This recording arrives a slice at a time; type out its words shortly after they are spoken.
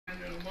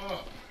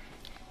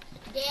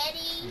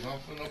I'm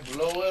finna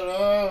blow it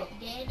up.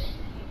 Daddy.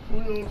 Who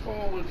you on the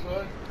phone with,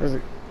 son? Is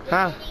it?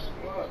 Huh?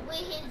 What? With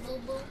his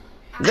boo-boo.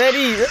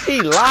 Daddy,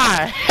 he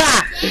lied.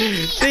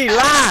 She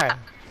lied.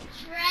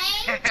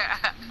 Trey,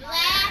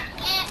 Black,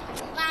 and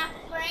my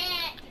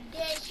friend,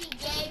 then she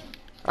gave.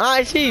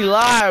 Alright, she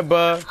lied,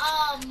 bro.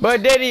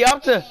 But Daddy,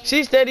 up to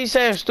she steady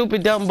saying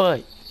stupid dumb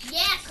butt. Yeah,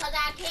 cause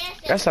I can't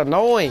say That's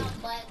annoying. dumb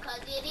butt, cause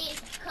it is.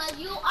 Cause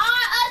you are a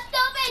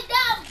stupid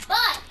dumb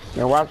butt.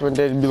 Now watch when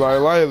Daddy be like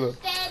Layla.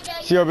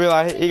 She gonna be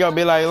like, he gonna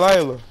be like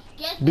Layla.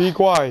 Be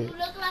quiet. You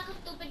look like a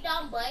stupid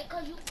dumb butt,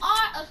 cause you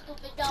are a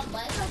stupid dumb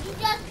butt, cause you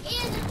just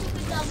is a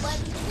stupid dumb butt.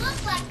 You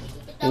look like a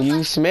stupid dumb butt. And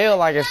you smell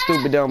like a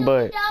stupid dumb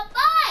butt.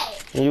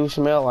 And you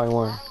smell like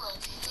one.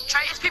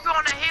 Trey, there's people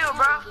on the hill,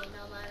 bro.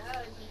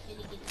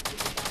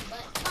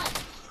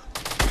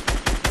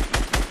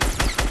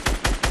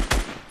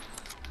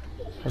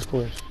 Of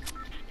course.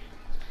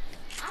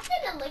 I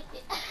finna lick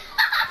it.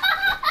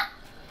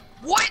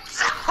 What?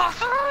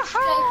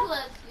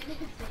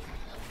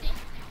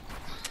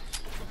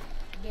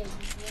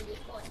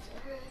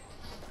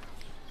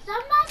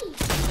 Somebody.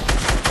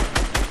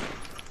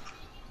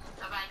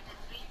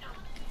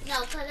 No,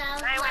 cause I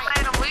was Hey, we like,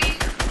 made him leave.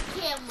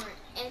 Cameron,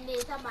 and then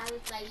somebody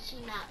was like, she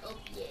not up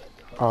yet.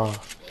 Oh.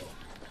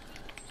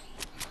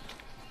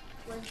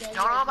 Don't Don't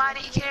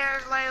nobody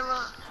cares,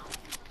 Layla.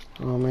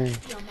 Oh man.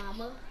 Your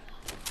mama.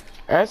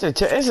 It's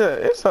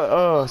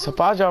a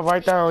supply job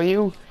right there on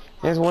you.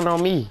 There's one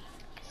on me.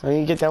 So you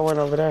can get that one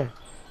over there.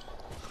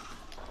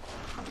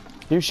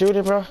 You shoot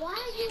it, bro? Why are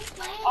you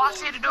playing? All I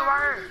see to do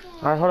right here.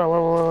 Alright, hold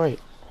on, wait.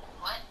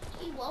 What?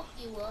 He woke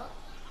you up.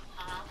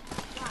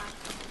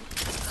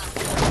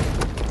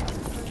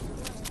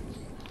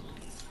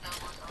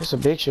 There's a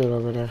big shit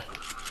over there.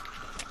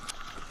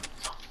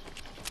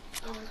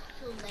 It was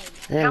too late.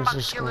 Yeah, I'm it's about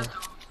just to kill cool. it.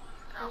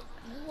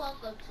 You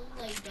woke up too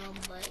late, dumb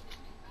butt.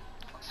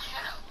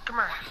 Come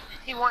here.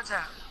 He wants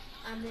out.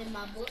 I'm in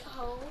my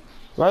butthole.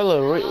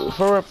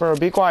 Layla, for real,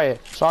 be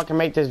quiet so I can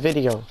make this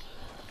video.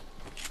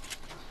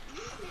 You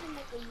finna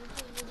make a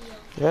YouTube video.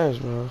 Yes,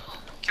 bro.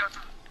 Killed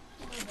him.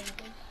 I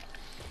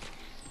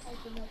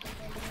can make a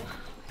video.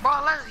 Bro,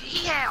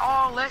 he had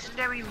all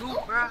legendary loot,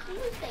 bro. Who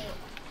is that?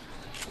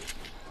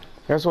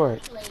 Guess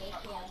what? Play it,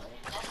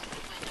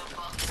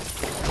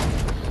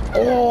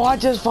 Oh, I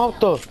just found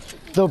the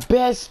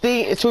best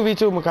thing. It's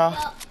 2v2, Makai.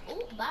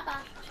 Ooh, bye-bye.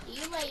 See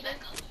you later.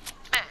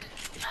 Man,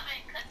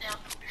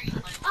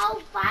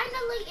 Oh,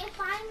 finally, it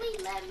finally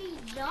let me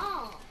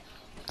jump.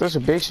 There's a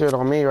big shit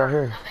on me right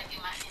here.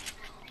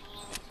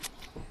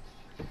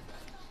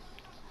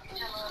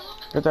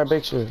 Get that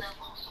big shit.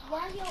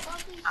 Why your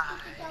ugly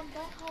stupid dumb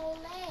butthole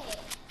leg?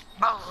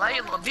 bro,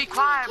 Layla, be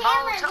quiet, bro.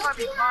 Cameron, Tell her look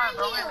be quiet,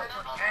 bro. behind We you. in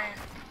the game.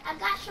 I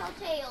got your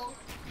tail.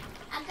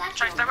 I got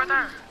Trey, your stay right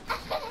there.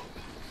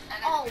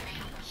 Oh,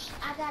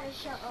 I gotta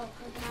shut up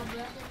because my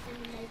brother's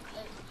gonna make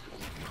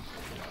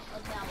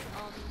about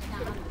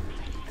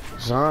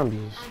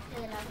Zombies. I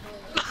said I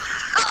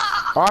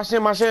Oh, I see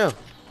him,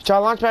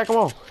 Y'all launch pad, come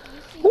on.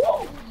 Woo!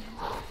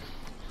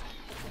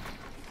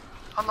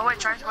 On the way,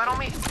 Trey. Wait on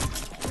me.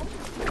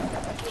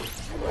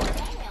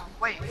 Damn.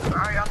 Wait.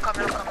 Alright, I'm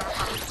coming. So,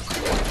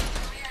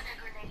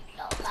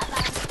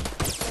 bye-bye.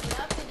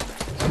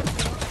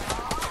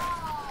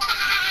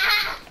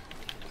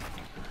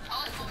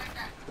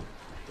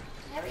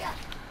 Hurry up.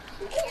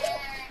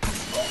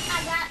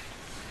 I got.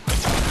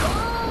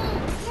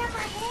 Oh,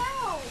 Cameron,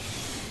 help.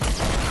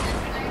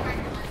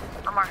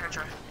 I'm out here,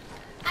 Trey.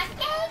 I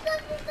can't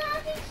because the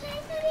zombie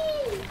chasing me.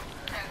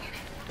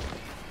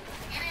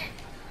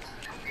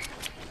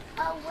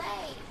 Oh,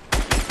 wait.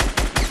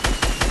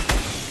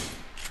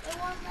 It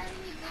won't let me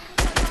do it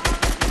because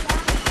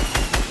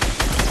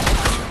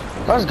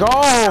Let's go.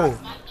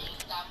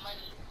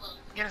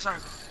 Get in a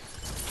circle.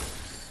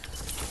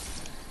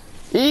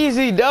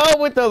 Easy dub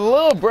with the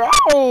little bro.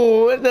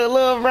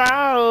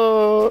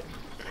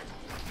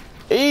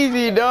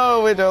 Easy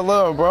dub with the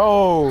little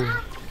bro.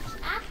 I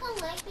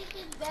collected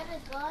this better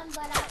gun,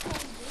 but I can't do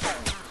it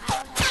now. I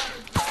don't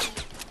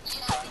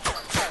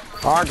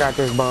have Oh, I got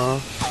this bomb.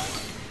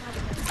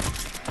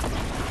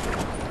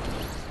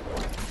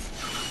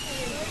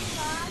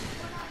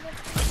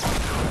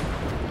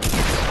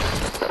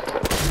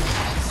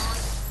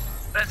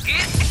 Let's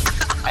get it.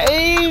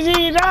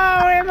 Easy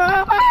dub with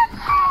the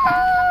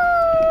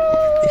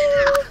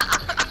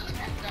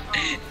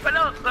But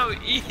that was so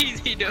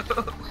easy, dude.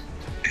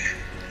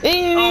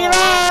 Easy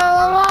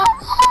dub.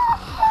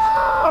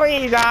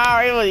 It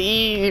was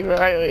easy, bro.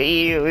 It was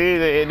easy. We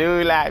didn't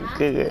do like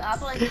good.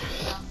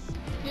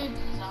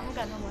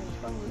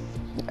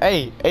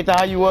 Hey, ain't that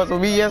how you was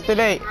with me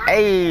yesterday?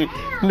 Hey,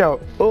 no.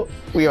 Oh,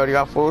 we already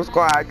got full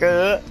squad,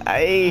 good.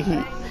 Hey.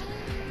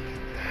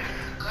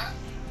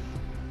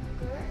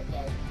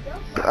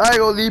 I ain't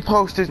gonna leave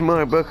post this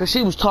month, bro, cause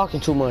she was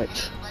talking too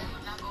much.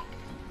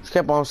 She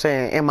kept on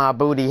saying, in my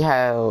booty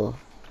hole.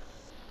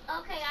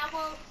 Okay, I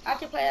won't. I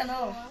can play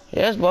alone.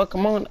 Yes, bro,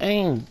 come on,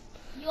 aim.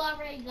 You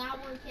already got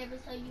one, Kevin,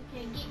 so you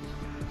can get.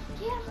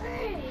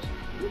 Kevin,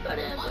 you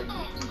gotta have a.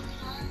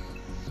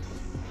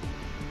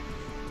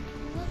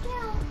 Look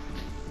out.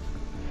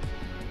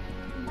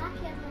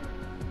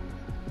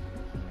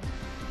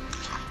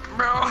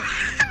 bro.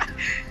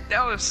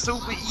 That was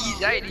super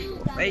easy. I didn't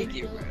even fake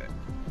it, bro.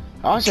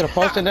 I should have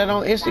posted that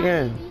on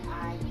Instagram.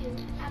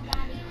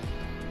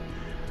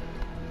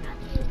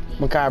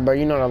 Makai, bro,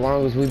 you know the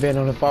longest we've been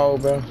on the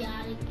phone, bro?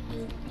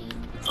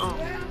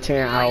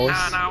 10 hours.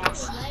 9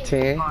 hours.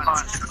 10. Oh.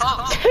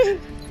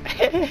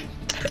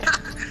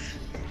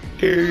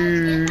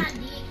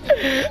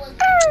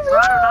 Bro,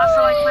 I do not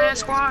feel like playing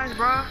squads,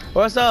 bro.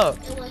 What's up?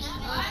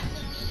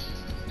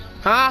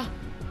 Huh?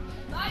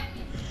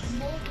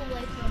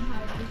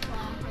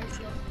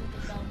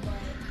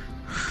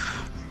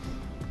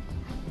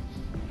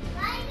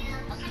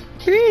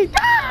 He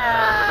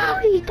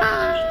died! He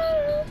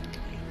died!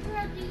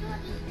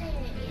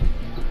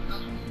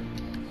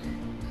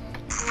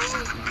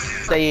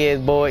 Say is,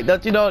 boy.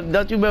 Don't you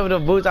remember the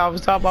boots I was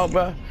talking about,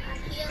 bro?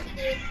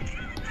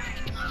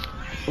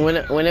 When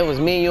it was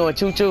me, you and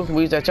Choo Choo,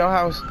 we was at your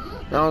house.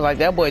 And I was like,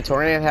 that boy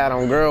Turan had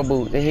on girl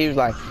boots. And he was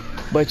like,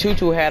 but Choo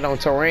Choo had on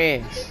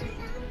Turan's.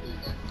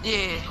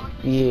 Yeah.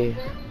 Yeah.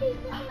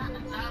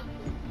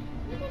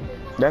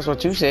 That's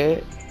what you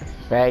said,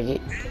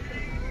 faggot.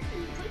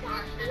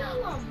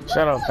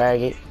 Shut up,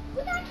 faggot.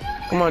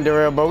 Come on,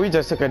 Darrell, bro. We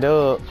just took a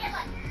dub.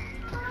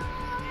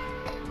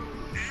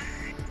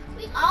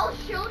 Oh,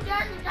 shoot,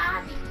 there's a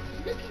zombie.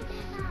 Look at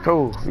that zombie.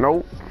 Cool.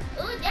 Nope.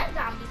 Ooh, that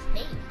zombie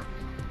stinks.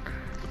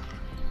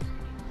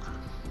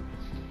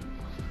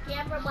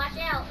 Camera, watch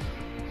out.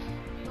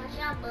 Watch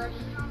out, buddy.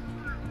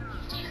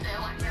 You said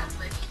watch out,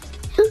 buddy.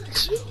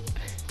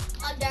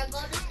 Oh, there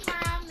goes the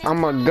slime.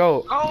 I'm a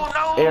goat. Oh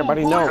no.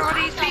 Everybody Who know. are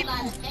these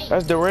people?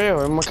 That's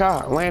Darrell and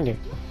Makai landing.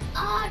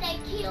 Oh, they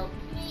killed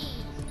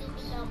me.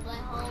 Stupid little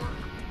butthole.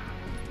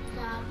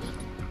 Zombie.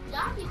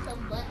 Zombie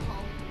some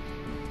butthole.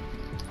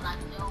 Like,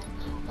 yo.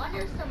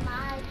 Wonder some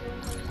eyes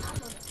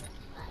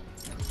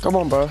Come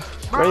on, bro.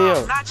 Bro, Ready I'm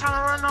up. not trying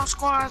to run no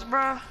squads,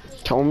 bro.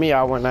 Told me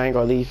I ain't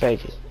gonna leave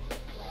fake it.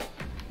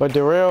 But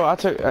Darrell,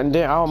 and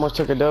then I almost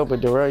took a dub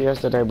with Darrell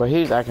yesterday, but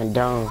he's acting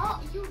dumb.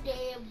 Oh, you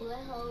dead,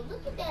 butthole.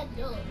 Look at that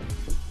duck.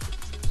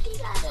 She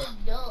got a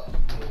duck.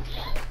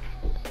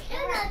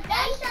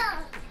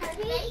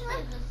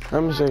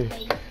 Let me see. Now,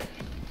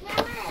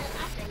 I'm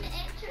gonna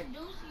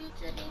introduce you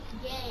to this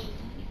game.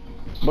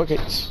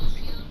 Buckets.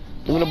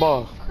 Give me the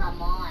ball.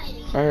 Come on.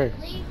 Right here.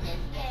 Leave this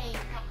game.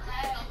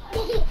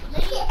 Leave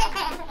this game.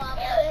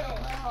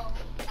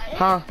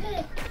 Huh?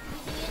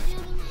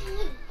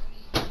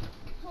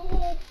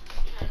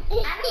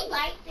 I don't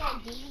like that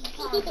Dee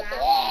called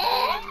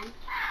Riley.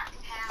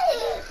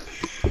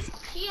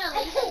 She at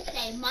least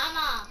say,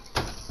 Mama.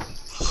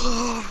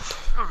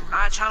 I'm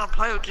not trying to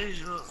play with this,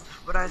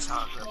 but that's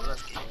all good.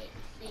 Let's go.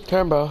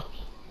 Turn, bro.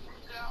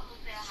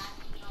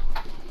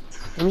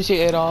 Let me see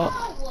it all.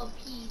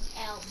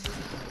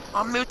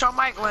 I'm mute your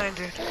mic,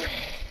 Landon.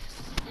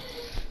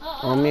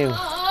 On mute.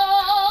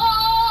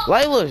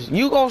 Layla,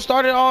 you gonna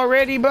start it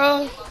already,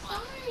 bro?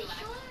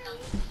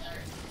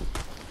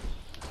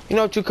 You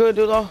know what you could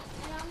do, though?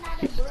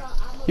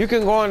 You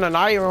can go in the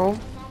night room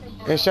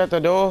and shut the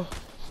door.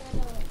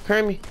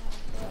 Hear me?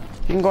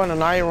 You can go in the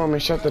night room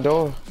and shut the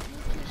door.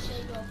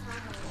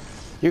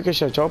 You can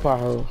shut your pot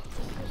hole.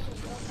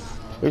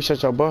 You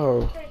shut your butt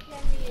hole.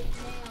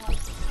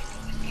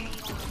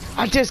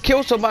 I just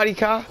killed somebody,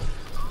 Kai.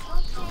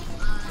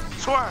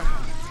 Swear.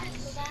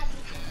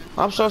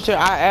 I'm so sure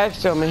I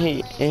asked him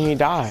and he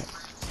died.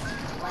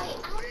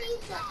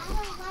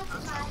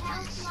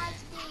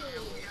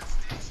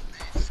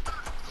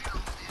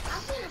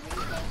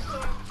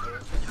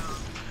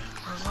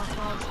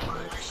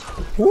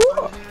 Woo!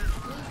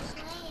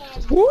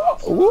 Woo!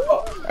 Woo!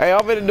 Hey,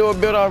 I'm finna do a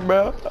build off,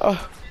 bro.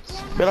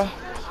 Build off.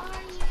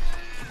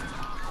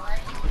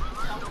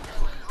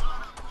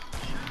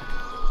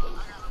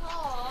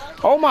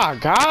 Oh my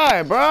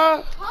God,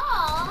 bro.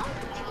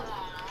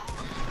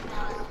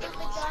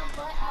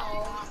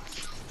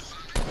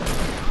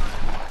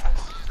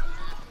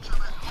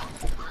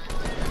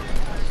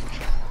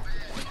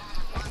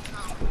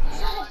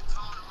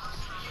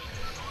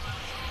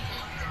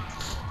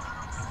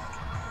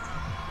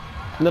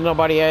 No,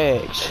 nobody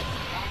asked.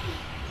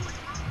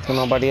 So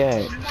nobody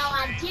asked. No,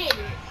 I didn't.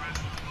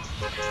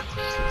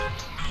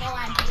 No,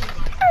 I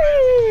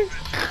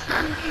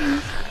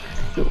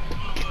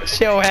didn't.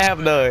 She don't have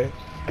none.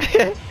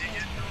 Hey,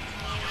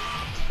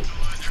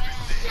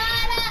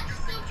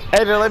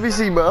 then let me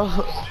see, bro.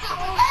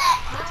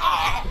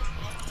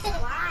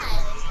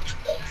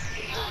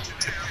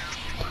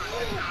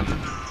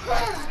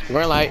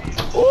 Green light.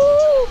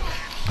 Ooh.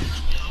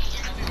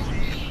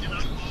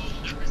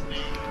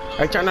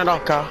 Hey, turn it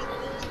off, Kyle.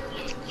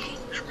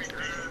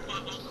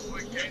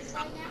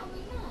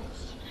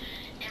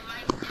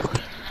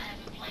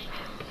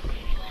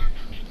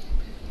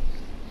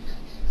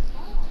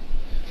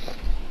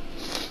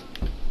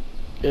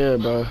 Yeah,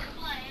 bro.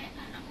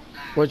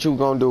 What you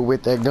gonna do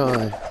with that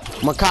gun?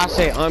 Makai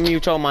said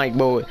unmute your mic,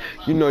 boy.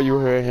 You know you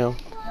heard him.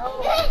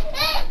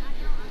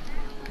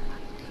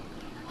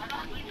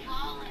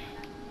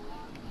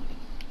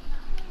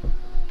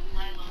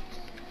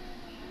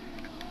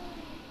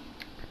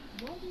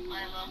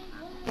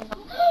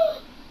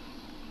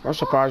 I'm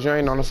surprised you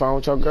ain't on the phone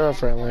with your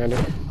girlfriend,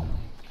 Landon.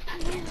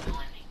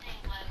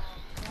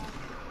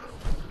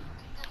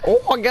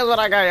 Oh, guess what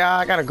I got, y'all?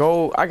 I got a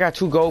gold. I got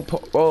 2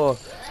 gold. Oh,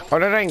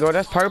 that ain't gold.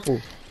 That's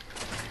purple.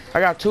 I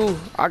got 2.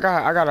 I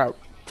got a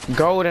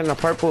gold and a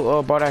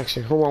purple bolt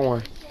action. Who want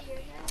one?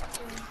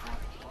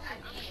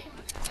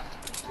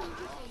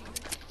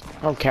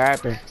 I'm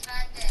capping.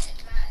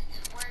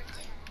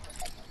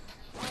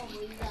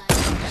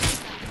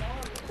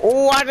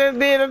 Oh, I just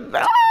did it.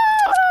 Ah!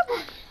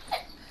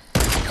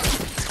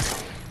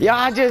 Yeah,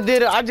 I just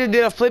did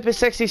a flipping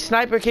sexy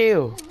sniper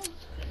kill.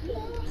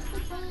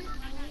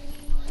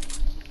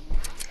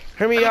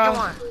 Hear me,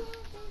 y'all.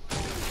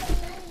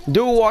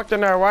 Dude walked in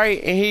there, right,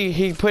 and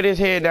he put his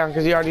head down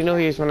because he already knew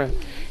he was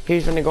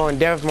finna go in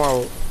death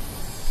mode.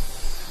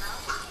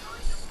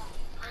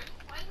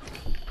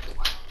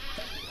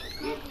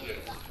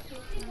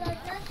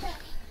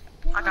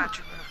 I got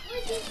you, bro.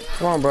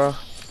 Come on, bro.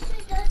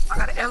 I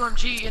got an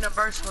LMG in a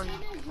burst for you.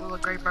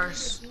 With a great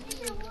burst.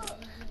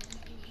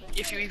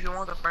 If you even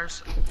want a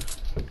burst.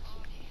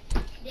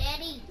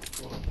 Daddy.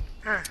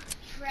 Here.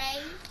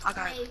 Trey. I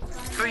got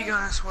 3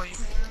 guns for you.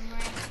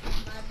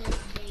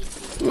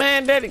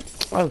 Man, daddy.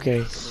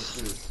 Okay.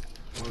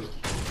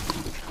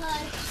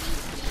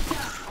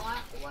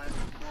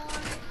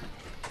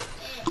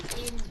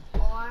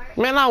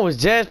 Man, I was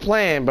just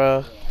playing,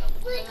 bro.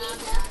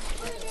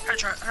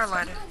 Her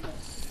lighter.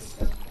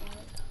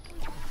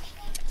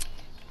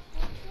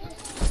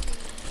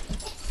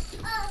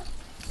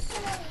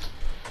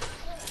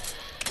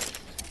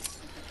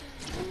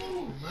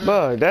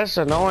 Bro, that's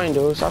annoying,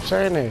 dude. Stop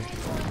saying that.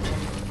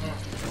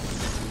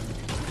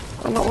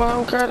 I don't know why I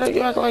don't care that you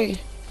act like.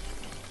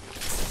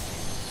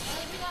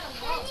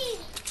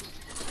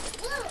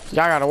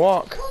 Y'all gotta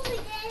walk.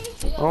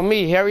 On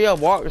me, hurry up,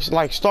 walk.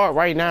 Like, start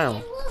right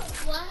now.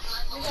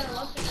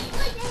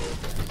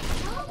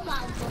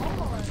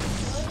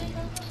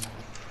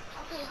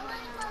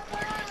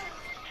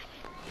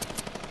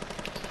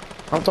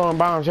 I'm throwing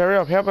bombs. Hurry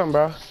up, help him,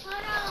 bro.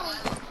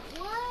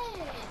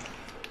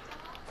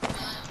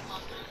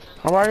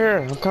 I'm right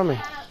here. I'm coming.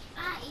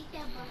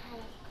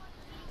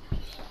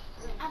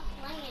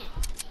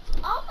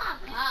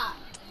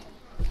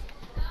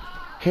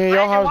 Here in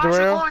your house,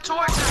 Royale.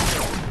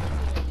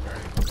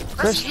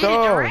 Good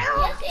stuff.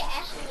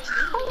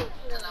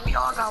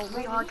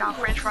 We all got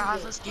French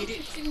fries. Let's get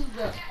it.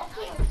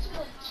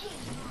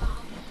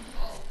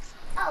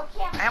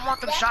 I want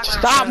them shotguns.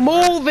 Stop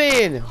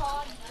moving.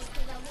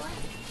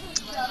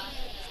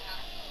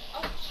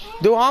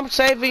 Dude, I'm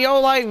saving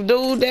your life,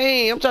 dude.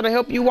 Dang, I'm trying to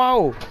help you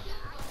out.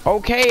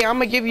 Okay, I'm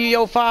gonna give you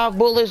your 5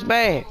 bullets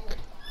back.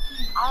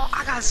 Oh,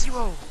 I got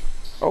 0.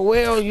 Oh,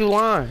 well, you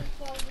lying.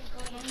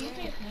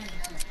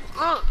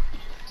 Look.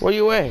 Where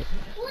you at?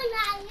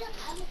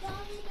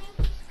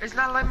 It's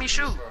not letting me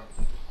shoot.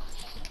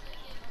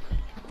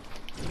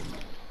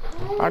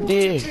 I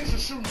did. She's a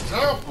shooting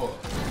jumper.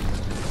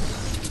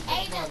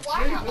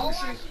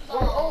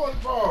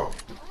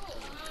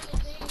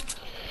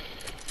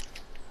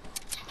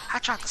 I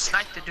tried to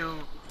snipe the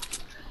dude.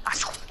 I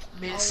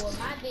missed.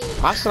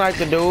 I sniped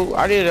the dude.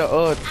 I did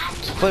a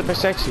flipping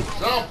sexy.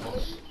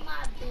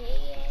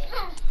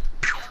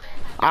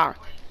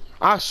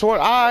 I swear,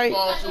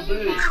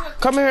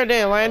 come here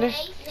then, Landon.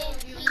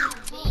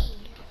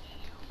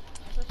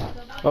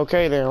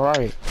 Okay then,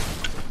 right.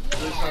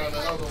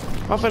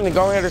 I'm finna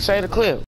go ahead and say the clip.